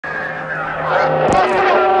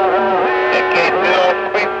In case you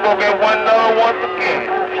don't speak spoken one another once again.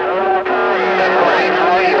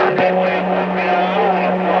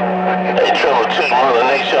 Hey, Trouble 2, Mother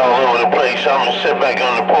Nature all over the place. I'm gonna sit back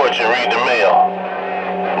on the porch and read the mail.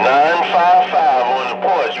 955 on the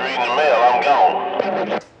porch reading the mail. I'm gone.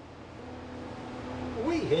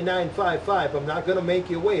 Hey, 955, I'm not going to make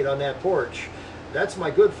you wait on that porch. That's my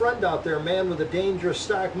good friend out there, man with a dangerous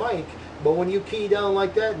stock mic. But when you key down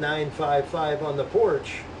like that, 955 on the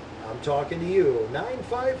porch, I'm talking to you.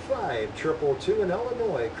 955, 222 in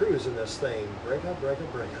Illinois, cruising this thing. Break up, break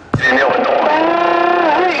up, break up. In Illinois.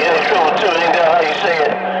 Yeah, Trouble 2, ain't that how you say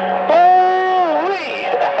it? Ooh-wee.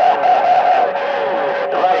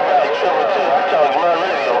 Right, Trouble 2, I'm talking my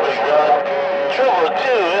radio, big brother. Trouble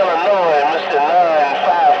 2, Illinois, Mr.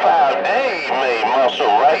 955, Dave made muscle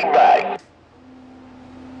right back.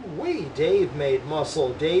 Dave made muscle.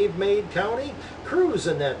 Dave made county,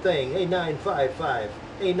 cruising that thing. A 955,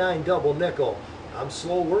 a 9 double nickel. I'm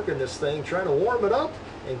slow working this thing, trying to warm it up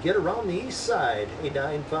and get around the east side. A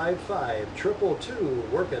 955, 222,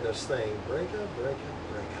 working this thing. Break up, break up,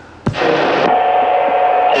 break up.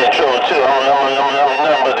 Hey, Trouble 2, I'm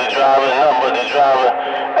nothing but the driver, nothing but the driver.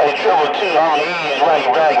 Hey, Trouble 2, I'm ease right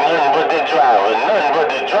back, nothing but the driver, nothing but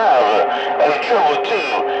the driver. Hey, Trouble 2,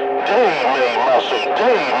 Dave made muscle,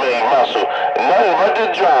 Dave made muscle, nothing but the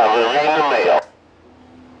driver, reading the mail.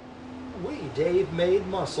 Dave made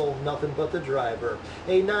muscle, nothing but the driver.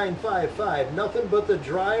 A 955, nothing but the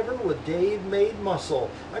driver with Dave made muscle.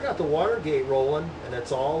 I got the Watergate rolling, and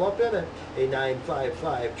it's all up in it. A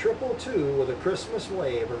 955, 222 with a Christmas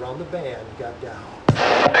wave around the band got down.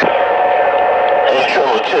 Hey,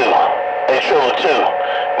 Trouble 2. Hey, Trouble 2.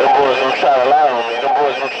 Them boys gonna try to lie on me. Them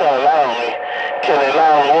boys gonna try to lie on me. Can they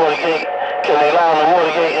lie on the Watergate? Can they lie on the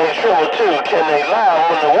Watergate? Hey, Trouble 2. Can they lie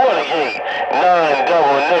on the Watergate? 9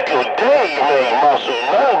 double nickel. Dave made muscle.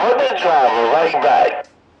 None but the driver right back.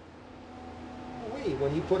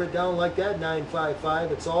 When you put it down like that,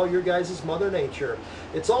 955, it's all your guys' Mother Nature.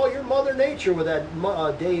 It's all your Mother Nature with that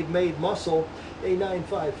Dave made muscle. A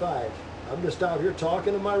 955. I'm just out here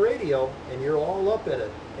talking to my radio, and you're all up in it.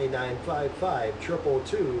 A 955,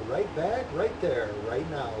 222, right back, right there, right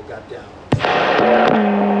now, got down.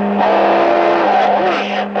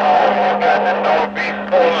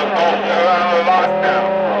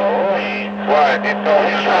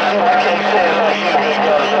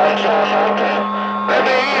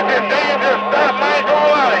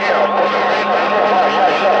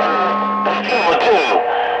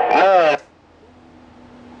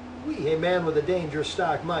 Hey, man with a dangerous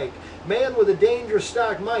stock mic. Man with a dangerous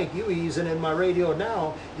stock mic, you easing in my radio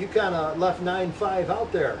now. You kind of left 9.5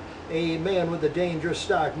 out there. A man with a dangerous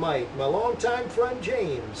stock mic. My longtime friend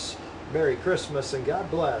James. Merry Christmas and God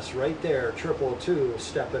bless. Right there, 222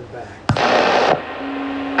 stepping back.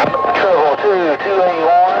 222,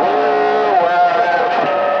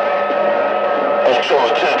 281. Hey,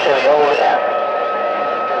 222, can he hold it?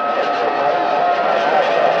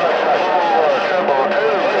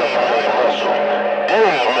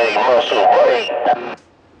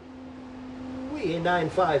 We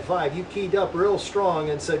 955, you keyed up real strong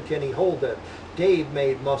and said, can he hold it? Dave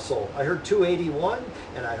made muscle. I heard 281,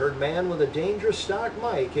 and I heard man with a dangerous stock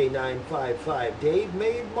mic, a 955. Dave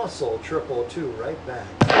made muscle, 222, right back.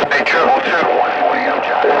 Hey, 222, William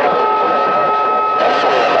John. That's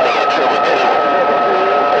what I'm like at 222.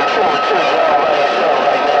 Hey, 222, y'all by yourself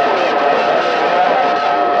right now.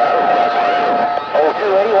 Oh,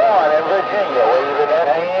 281 in Virginia, waving that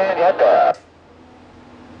hand, get there.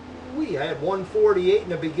 I had 148 in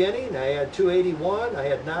the beginning, I had 281, I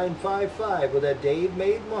had 955 with that Dave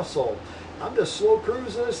made muscle. I'm just slow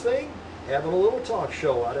cruising this thing, having a little talk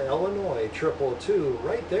show out of Illinois, 222,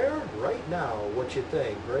 right there, right now. What you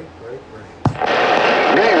think? Break, break, break.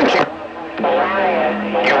 You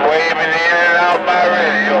waving in and out my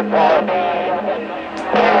radio, Paul.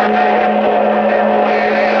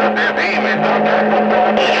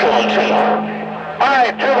 All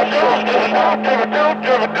right, 222.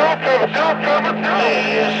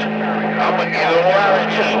 I'm gonna get a wire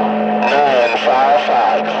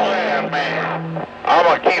 955. man. I'm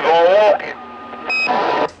gonna keep on walking.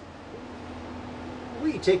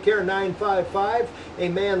 We take care, 955, a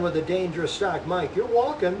man with a dangerous stock mic. You're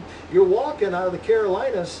walking out of the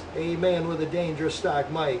Carolinas, a man with a dangerous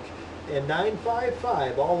stock mic. And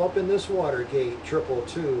 955, all up in this Watergate,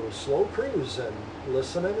 222, slow cruising,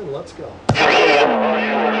 listening, and let's go. There's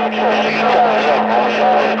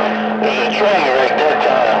a train wreck that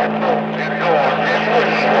time.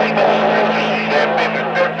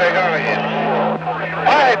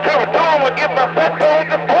 All right, I'm gonna get my petrol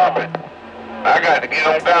and pump it. I got to get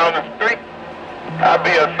on down the street. I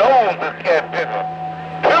be a nose to catfish.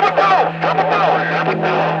 Triple two.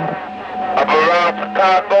 I'm around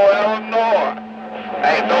Chicago, Illinois.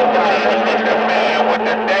 Ain't nobody in the man with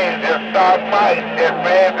the danger stop fighting. This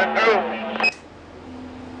man to do.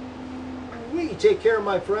 We take care,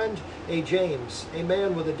 my friend. Hey, James, a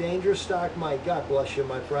man with a dangerous stock mic. God bless you,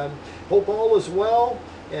 my friend. Hope all is well,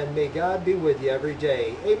 and may God be with you every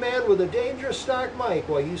day. A man with a dangerous stock mic.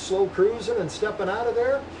 While you slow cruising and stepping out of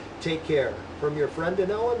there, take care. From your friend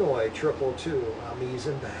in Illinois, 222. I'm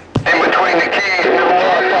easing back. In between the keys, you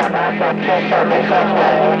want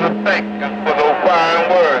to thank you for those fine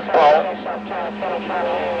words, Paul.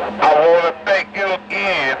 I want to thank you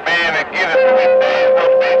again, man, and get it to me, man.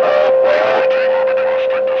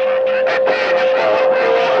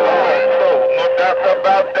 No doubt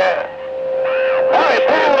about that. All right,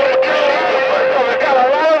 Paul, we got a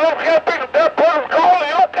lot of them cat pickers. That person calling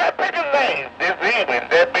your cat picking names this evening.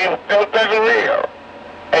 That means still taking real.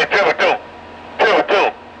 Hey, Triple Two.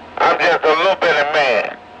 I'm just a little bit of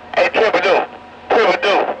man. Hey, Triple Two.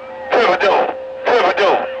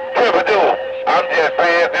 I'm just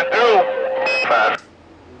passing through.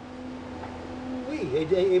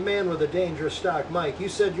 A man with a dangerous stock mic. You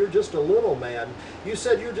said you're just a little man.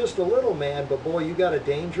 But boy, you got a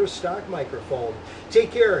dangerous stock microphone.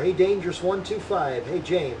 Take care. Hey, Dangerous 125. Hey,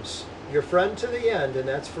 James, your friend to the end, and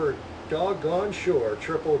that's for doggone sure.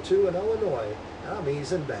 222 in Illinois. I'm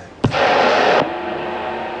easing back.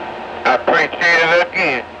 I appreciate it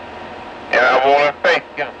again, and I want to thank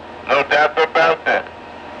you. No doubt about that.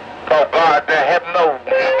 So God, the heaven knows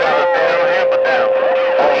you got a damn hammer down.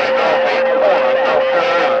 Only gonna be corner, no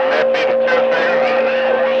turn. That be the church there.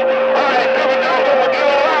 All right, come on, I'm gonna get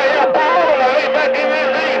all right here, Paul, and I'll lay back in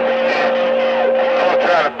this evening. I'm gonna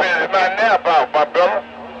try to finish my nap out, my brother.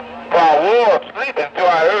 For I was sleeping until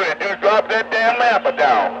I heard you drop that damn hammer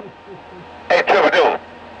down. Hey, Triple Two.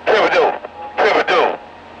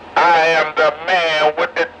 I am the man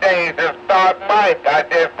with the dangerous start mic. I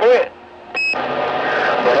just quit.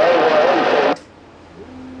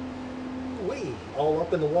 All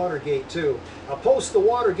up in the Watergate too. I'll post the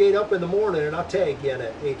Watergate up in the morning and I'll tag you in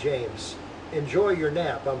it. Hey, James, enjoy your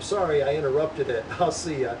nap. I'm sorry I interrupted it. I'll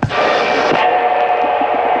see ya.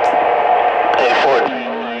 Hey, Ford.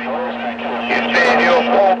 You said you'll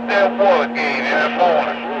post that Watergate in the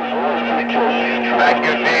morning. Like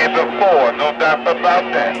you did before, no doubt about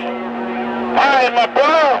that. Hi, my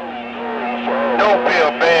brother. Don't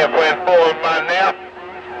feel bad for informing my nap.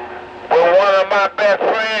 When one of my best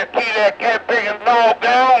friends keep that cat picking dog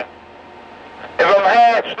down, if I'm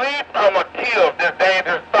half asleep, I'm going to kill this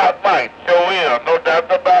dangerous stock mic. Sure will, no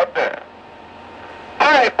doubt about that.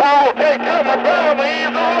 All right, Paul, take care of my brother, but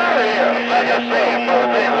he's on out of here. Like I said,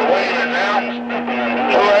 those things are waiting now.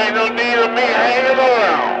 So ain't no need of me hanging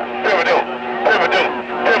around. Triple do.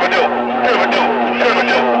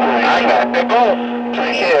 I got to go.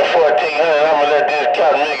 Take care, 1400. I'm going to let this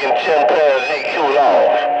cotton making 10 pounds Z cool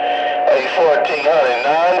off. Hey, 1400,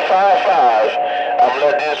 955. I'm going to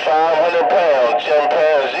let this 500 pound, 10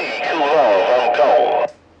 pounds Z cool off. I'm gone.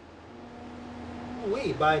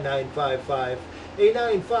 We buy 955. A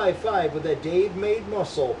 955 with that Dave-made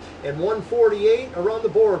muscle. And 148 around the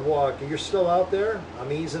boardwalk. You're still out there?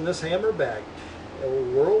 I'm easing this hammer back.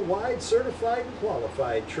 Worldwide certified and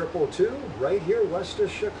qualified. 222 right here west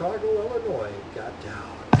of Chicago, Illinois. Got down.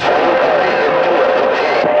 For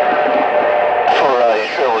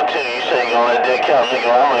Triple Two, you say you're gonna let that count,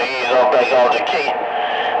 nigga. I'm gonna ease off back off the key.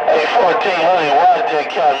 Hey, 1400, watch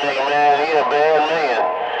that count, nigga, man. He a bad man.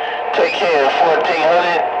 Take care,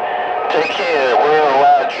 1400. Take care,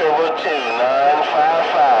 worldwide 222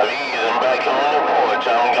 955. Easing back on the porch.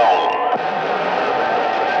 I'm gone.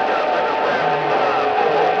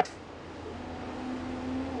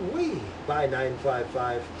 Buy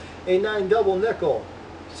 955. A 9 double nickel.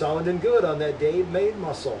 Sounding good on that Dave-made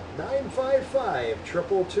muscle. 955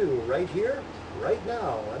 222 right here, right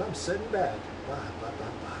now. And I'm sitting back. Bye.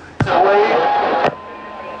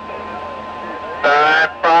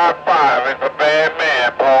 955 is a bad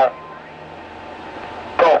man, Paul.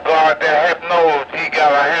 Oh, God, that heaven knows he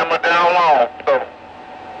got a hammer down long. So,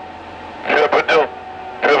 Triple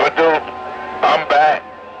do. I'm back.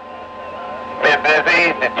 Business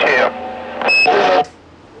easy, Chip.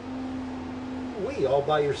 All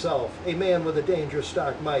by yourself. A man with a dangerous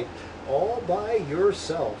stock mic. All by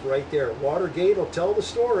yourself right there. Watergate will tell the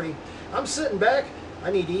story. I'm sitting back.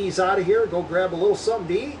 I need to ease out of here, go grab a little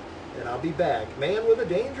something to eat, and I'll be back. Man with a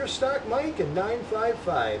dangerous stock mic and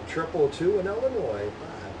 955 222 in Illinois.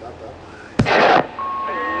 Bye.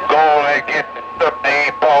 Go on and get the stuff to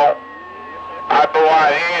eat, Paul. I know how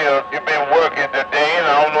it is. You've been working today, and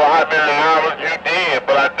I don't know how many hours you did.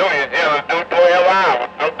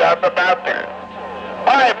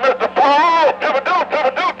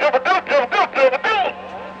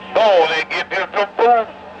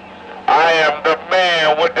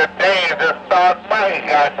 Stock Mike,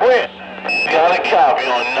 got quit. Got a copy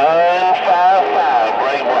on 955,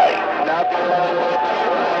 break right.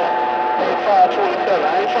 8527.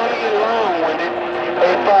 I ain't trying to get long-winded.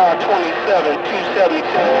 8527, 272.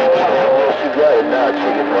 Yes, you got it now,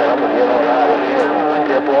 chicken man. I'm gonna get on out of here.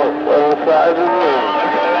 Step on the size of the room.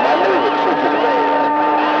 My name is Chicken Man.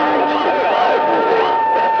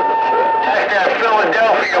 That's that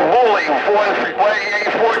Philadelphia Bully, 1400.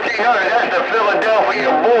 That's the Philadelphia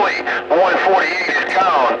Bully, 148 is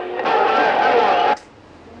gone.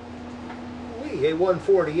 A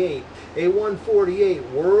 148. A 148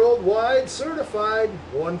 worldwide certified.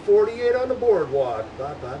 148 on the boardwalk.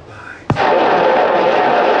 Bye, bye, bye.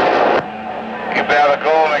 You better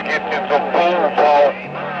go and get you some food, Paul.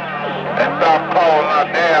 And stop calling out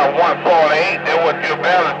there 148. That's what you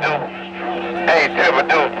better do. Hey,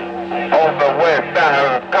 Thibodeau, on the west side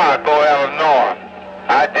of Chicago, Illinois.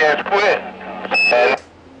 I just quit. And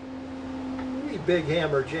Big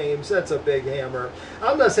hammer, James. That's a big hammer.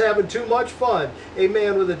 I'm just having too much fun. A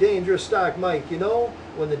man with a dangerous stock mic. You know,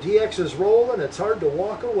 when the DX is rolling, it's hard to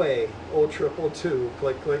walk away. 0222.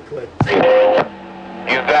 Click, click, click.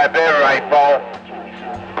 You got that right, Paul.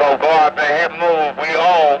 Go out there and move. We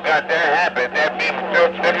all got that habit. That be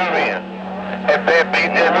just sticking in. If that be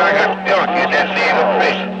just like a junkie, that's the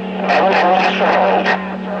fish.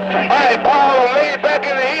 Hey, Paul, lay back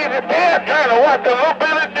in the easy chair, trying to watch a little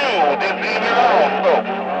bit of news. Just leave it alone,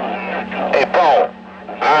 folks. Hey, Paul,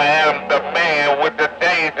 I am the man with the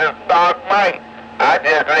dangerous stock mic. I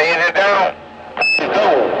just laid it down. Go.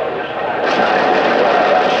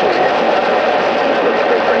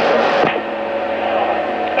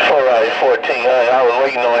 All right, 1400. I was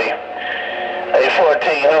waiting on you. Hey,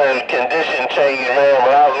 1400 condition change, man,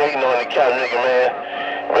 but I was waiting on the cap nigga, man.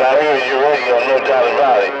 But I heard your radio, no doubt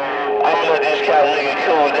about it. I'm gonna let this cap nigga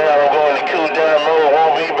cool down. I'm going to cool down mode.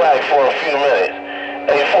 Won't be back for a few minutes.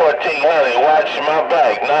 Hey, 1400, watch my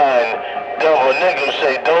back. 9 double niggas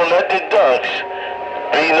say, don't let the ducks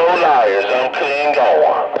be no liars. I'm clean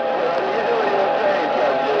going.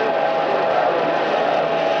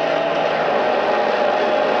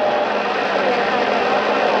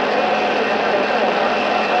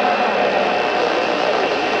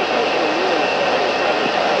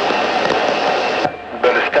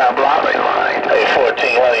 Stop lobby line. Hey,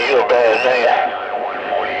 1400, you a bad man.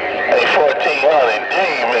 Hey, 1400,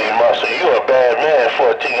 damn me, muscle, you a bad man,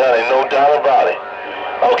 1400, no doubt about it.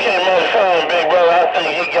 Okay, man, fine, big brother, I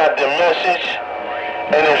think he got the message,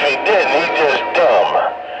 and if he didn't, he just dumb.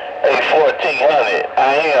 Hey, 1400,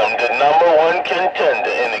 I am the #1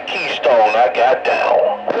 contender in the Keystone I got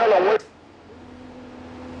down.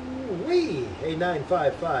 Wee! A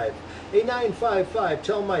 955. A 955.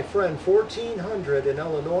 Tell my friend 1400 in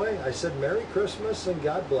Illinois. I said Merry Christmas and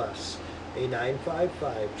God bless. A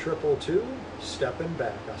 955. 222. Stepping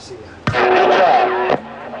back. I'll see ya.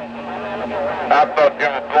 I thought you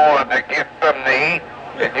were going to get something to eat,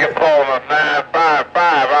 and you called a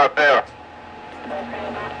 955 out there.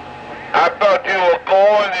 I thought you were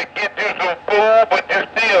going to get you some food, but you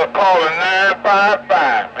still calling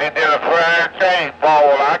 955. Ain't that a fried change,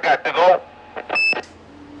 Paul? I got to go.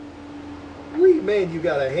 Wee, man, you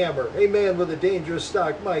got a hammer. A man with a dangerous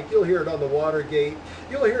stock mic. You'll hear it on the Watergate.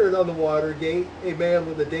 You'll hear it on the Watergate. A man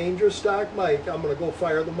with a dangerous stock mic. I'm going to go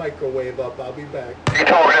fire the microwave up. I'll be back. You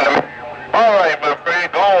talking to me? All right, my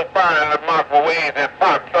friend. Go on fire the microwave and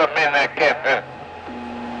pop something in that kitchen.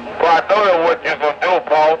 Well, I know that's what you're going to do,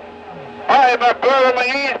 Paul. All right, my brother, I'm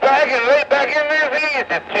going to ease back and lay back in this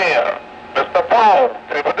easy chair. Mr. Paul,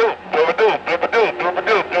 Thibodeau, Thibodeau, Thibodeau,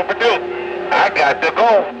 Thibodeau, Thibodeau. I got to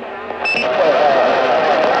go.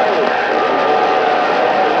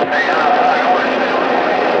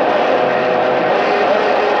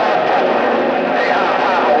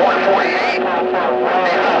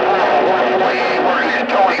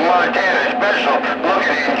 Montana special,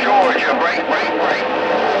 looking in Georgia, break.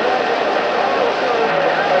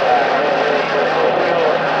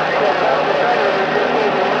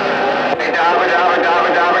 Hey, diver,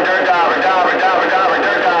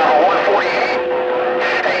 148.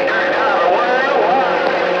 Hey, dirt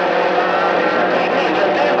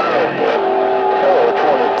diver, Hello,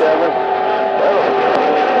 27.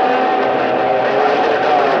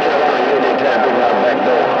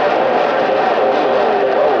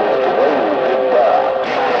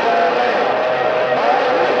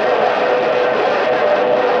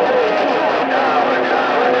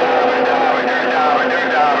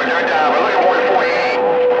 diver, 148.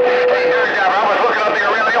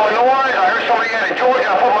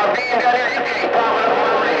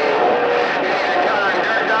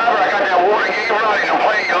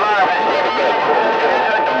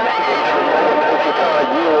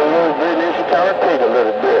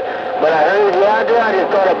 out there. I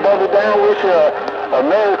just thought I'd bubble down, wish you a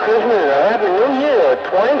Merry Christmas and a Happy New Year.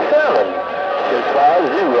 27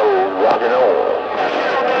 650, rocking on.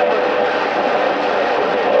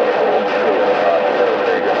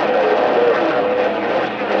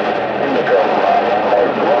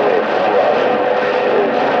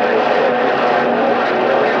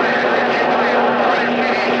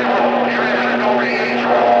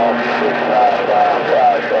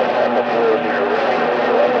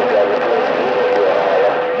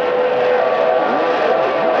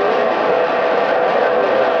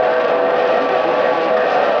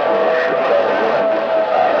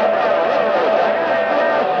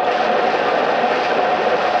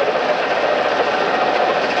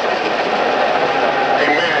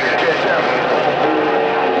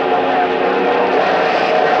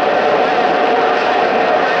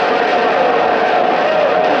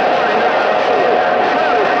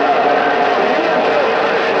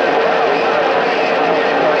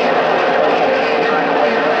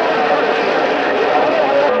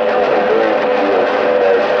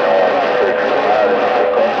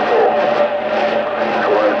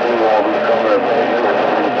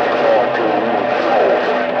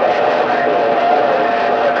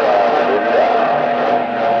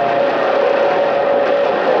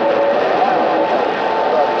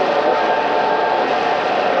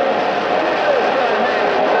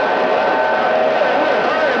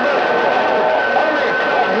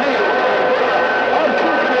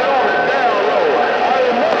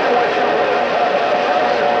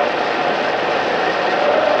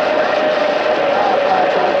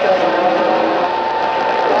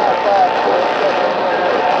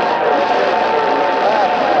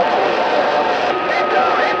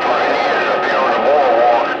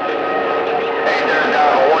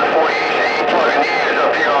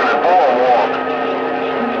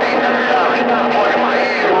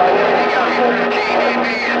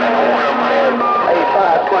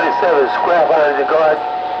 Scrap out of the guard.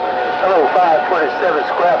 Hello, 527,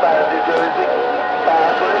 scrap out of New Jersey.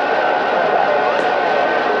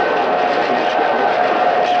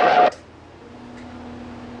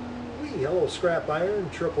 527. Hello, Scrap Iron,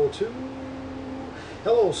 222.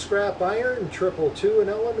 Hello, Scrap Iron, 222 in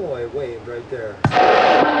Illinois. Waved right there.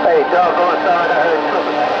 Hey, doggone sound, I heard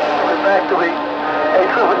triple. Went back to me. Hey,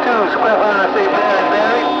 222, scrap iron, say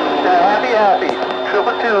Barry. Now, happy.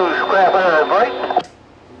 222, scrap iron, right?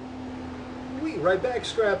 Right back,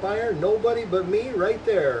 Scrap Iron. Nobody but me right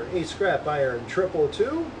there. Hey, Scrap Iron,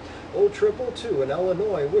 222. Oh, 222 in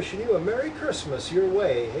Illinois. Wishing you a Merry Christmas your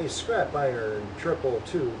way. Hey, Scrap Iron,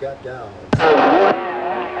 222 got down.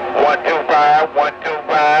 125,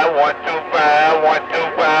 125, 125,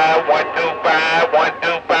 125, 125,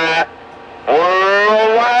 125.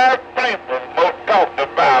 Worldwide people most talked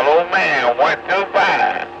about, old man,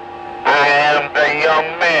 125. I am the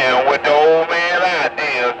young man with the old man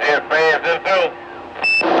ideas, just passing through.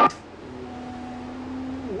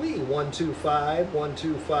 125,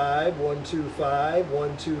 125, 125,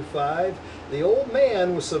 125. The old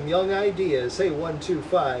man with some young ideas. Hey,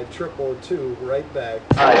 125, 222, right back.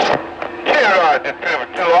 Here,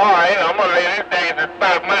 distributor. All right, I'm going to lay this thing to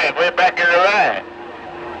 5 minutes right back in the line.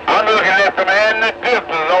 I'm looking at some added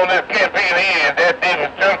distance on this campaign end. That thing is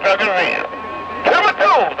just like a real. 2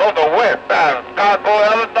 on the west side of Chicago,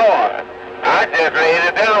 Illinois. I just laid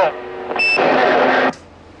it down.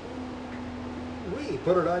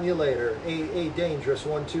 Put it on you later. A dangerous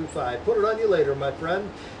 125. Put it on you later, my friend.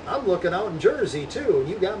 I'm looking out in Jersey too.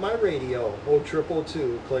 You got my radio. Oh,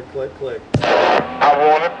 222. Click, click, click. I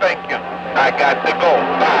want to thank you. I got to go.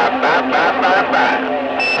 Bye, bye, bye, bye, bye.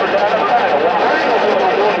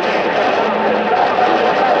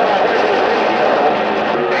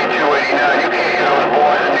 289, you can't get on the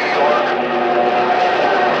board in New York.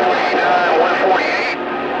 289, 148.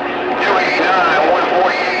 289,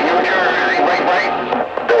 148, New Jersey. Right.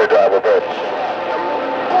 Dirt driver, bro.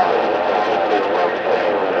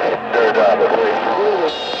 Dirt driver.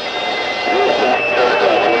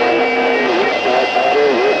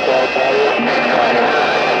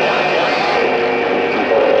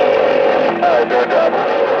 Alright, dirt driver.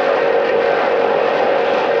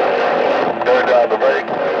 Dirt driver, break.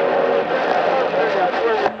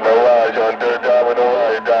 No lies on dirt driver, no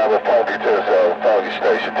lies driver. Funky to yourself, funky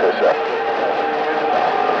station to yourself.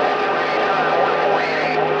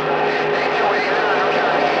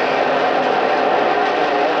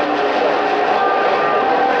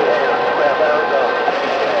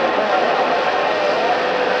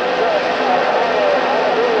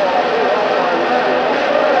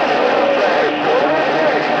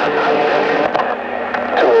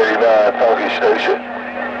 Funky station.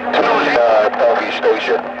 209 Funky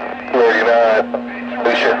station. 289,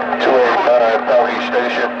 Station 289, Parky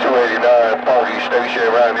Station 289, Parky Station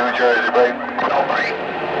around New Jersey, baby.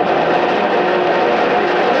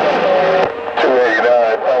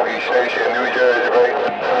 289, Parky Station, New Jersey, baby.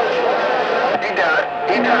 He down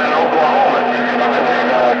in Oklahoma.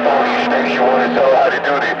 289, Parky Station, what is all howdy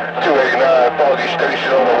doody. 289, Parky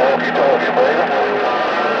Station on the walkie-talkie, baby.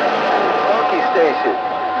 Funky Station.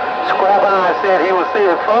 Scrap Iron said he was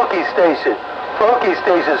saying Funky Station. Funky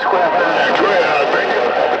Station, Scrap Iron. 289, bring you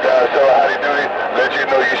up and down, so howdy doody. Let you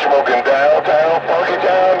know you're smoking downtown, Funky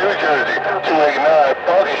Town, New Jersey. 289,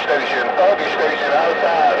 Funky Station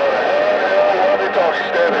outside on the walkie-talkie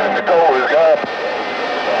standing in the cold is gone.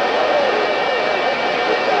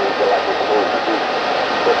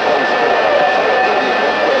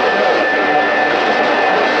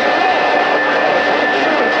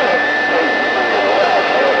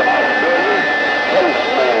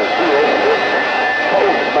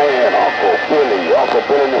 Uncle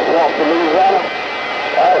Billy in the swamp of Louisiana.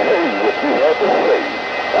 I hear you what you have to say.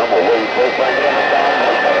 I'm gonna wait for something down.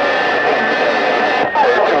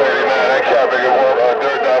 Hey, 289, that Cowbigger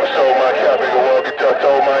dirt dog sold my Cowbigger walkie-talkie,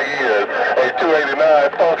 told my ears. Hey,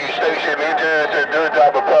 289, Funky Station, New Jersey, dirt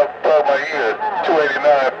dog plug my ears.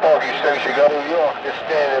 289, Funky Station, go New York, just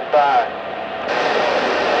standing by.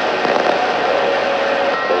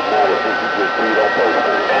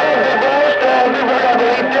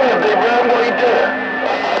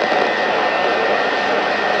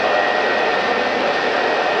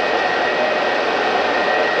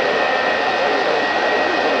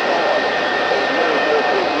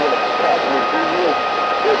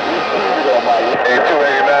 Hey,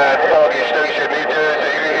 289, Funky Station, New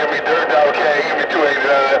Jersey, you can hear me, dirt dog can't hear me,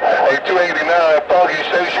 289. Hey, 289, Funky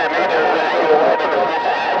Station, New Jersey.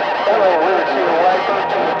 Hello, Rich, you white.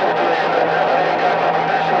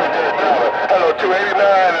 Hello, 289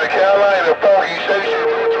 in the Carolina, Funky Station.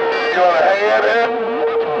 You on a hand here?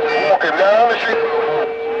 Walking down the street.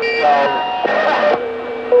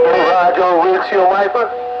 Roger, Rich, your wiper.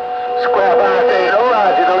 Scrap Iron say, no,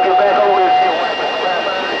 Roger, don't get back over here, your wiper.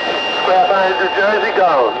 Scrap Iron, New Jersey,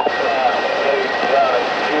 gone.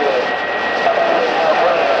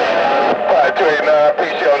 289,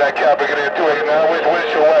 PC on that cap, get in 289, which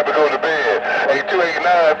windshield wiper go to bed. Hey,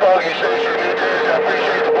 289, Funky Station, New Jersey, I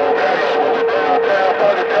appreciate the move, guys. Downtown,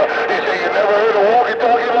 Funky Town. He said you never heard a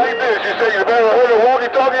walkie-talkie like this. You said you never heard a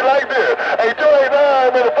walkie-talkie like this. Hey,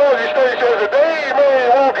 289, man, the Funky Station has a day, man,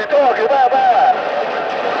 walkie-talkie, bye-bye.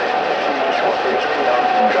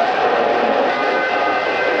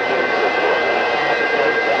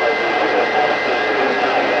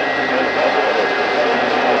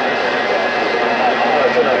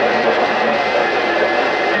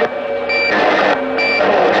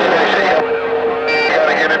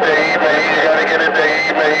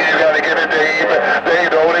 They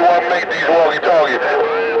the only one make these walkie-talkies.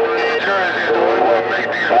 Jersey is the only one make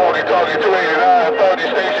these walkie-talkies. 289 Funky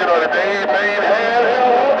Station on the day main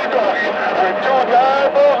handheld walkie-talkie with 2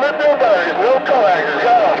 9-volt lithium batteries, no coaxes.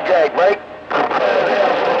 Got on gag, break.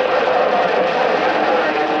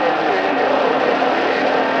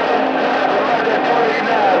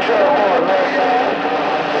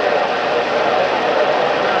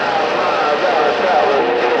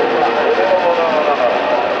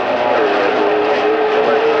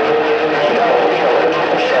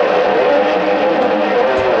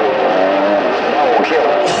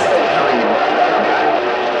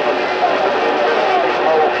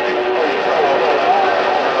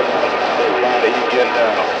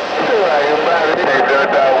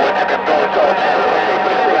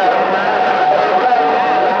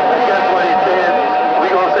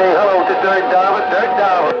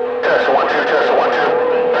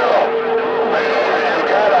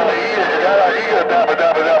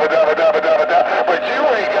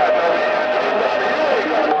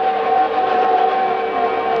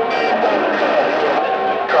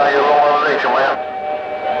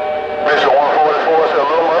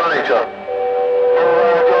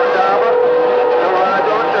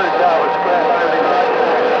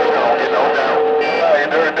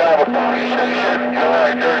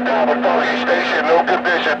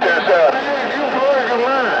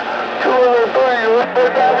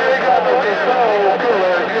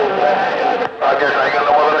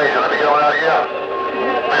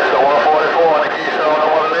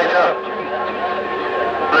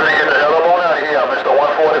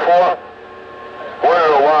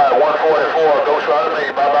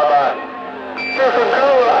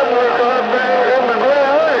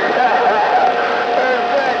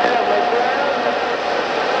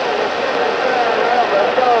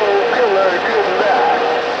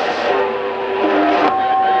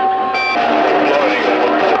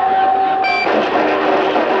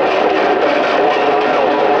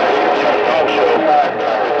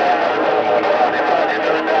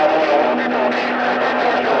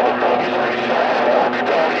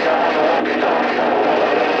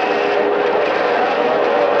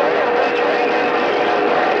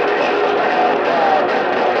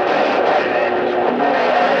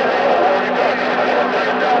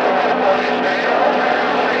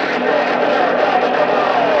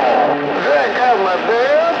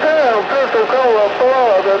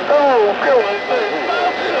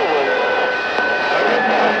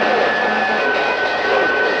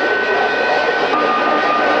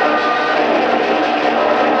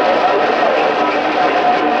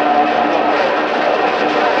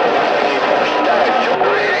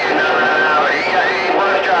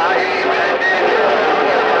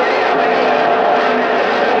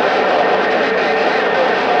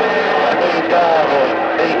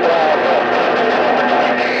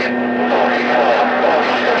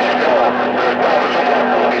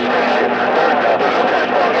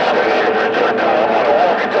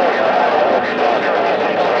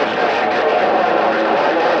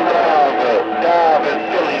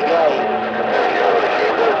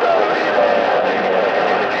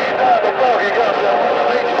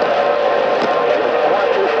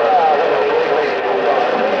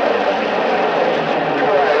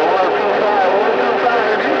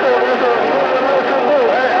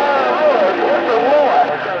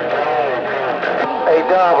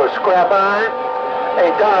 Scrap iron, a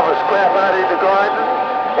dollar scrap iron in the garden,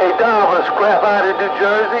 a dollar scrap iron in New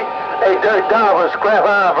Jersey, a dollar scrap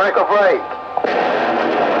iron break a break.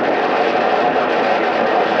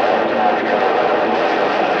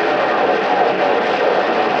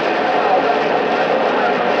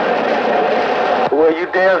 Well, you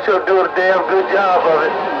damn sure do a damn good job of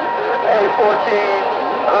it. Hey,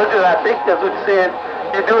 1400, I think that's what you said.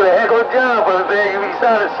 You're doing a heck of a job of it, man. You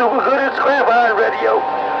sounded super good at scrap iron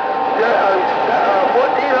radio.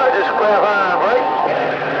 1400 scrap iron, right?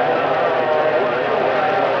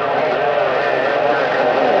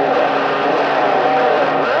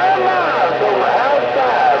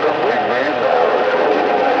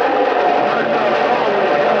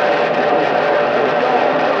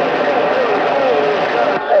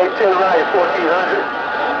 Hey, tell right, 1400.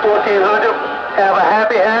 1400, have a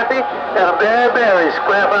happy and a very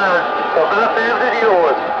scrap iron from my family to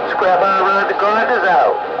yours. Scrap iron around the garden is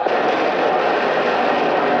out.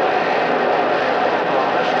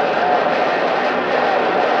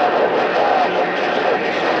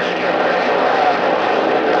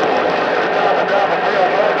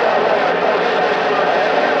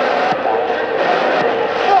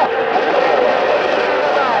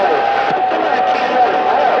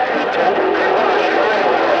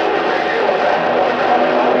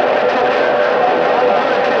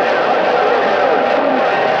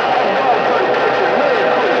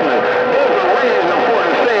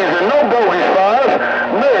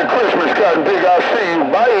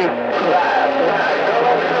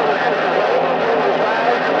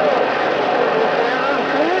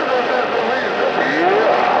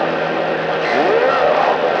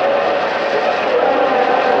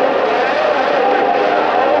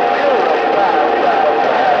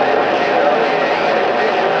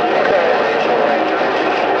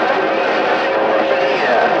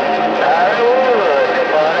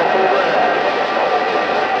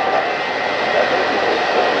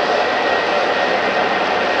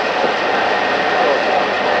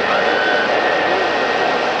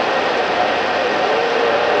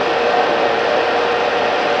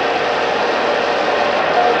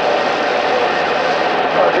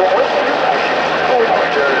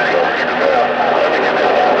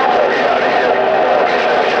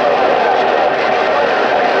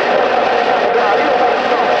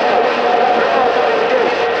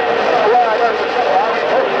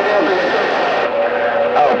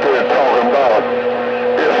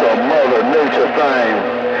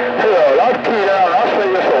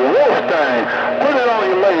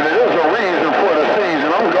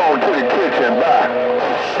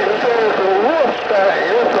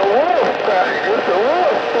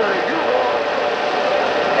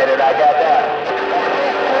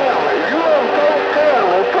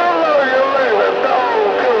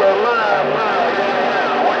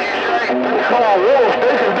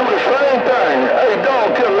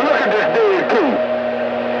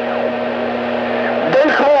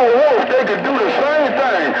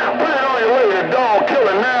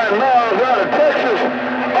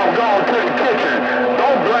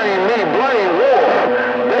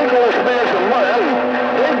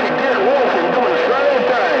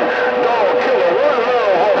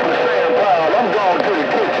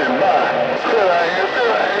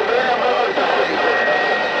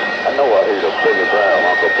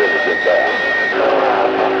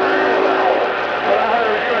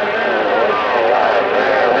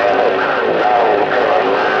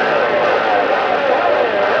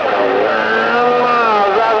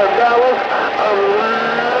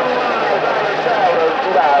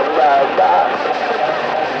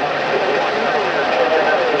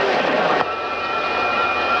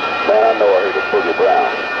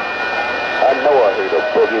 Noah here to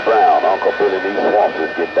Boogie Brown. Uncle Billy Lee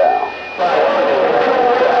Swampers get down.